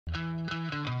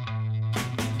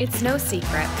It's no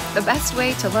secret. The best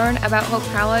way to learn about Hope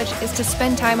College is to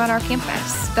spend time on our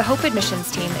campus. The Hope admissions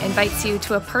team invites you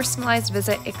to a personalized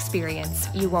visit experience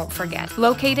you won't forget.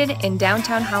 Located in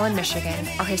downtown Holland, Michigan,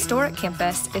 our historic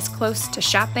campus is close to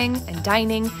shopping and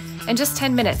dining and just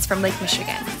 10 minutes from Lake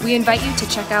Michigan. We invite you to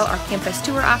check out our campus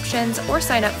tour options or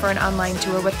sign up for an online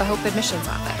tour with the Hope Admissions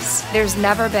Office. There's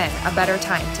never been a better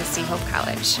time to see Hope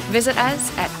College. Visit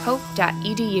us at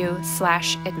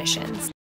hope.edu/admissions.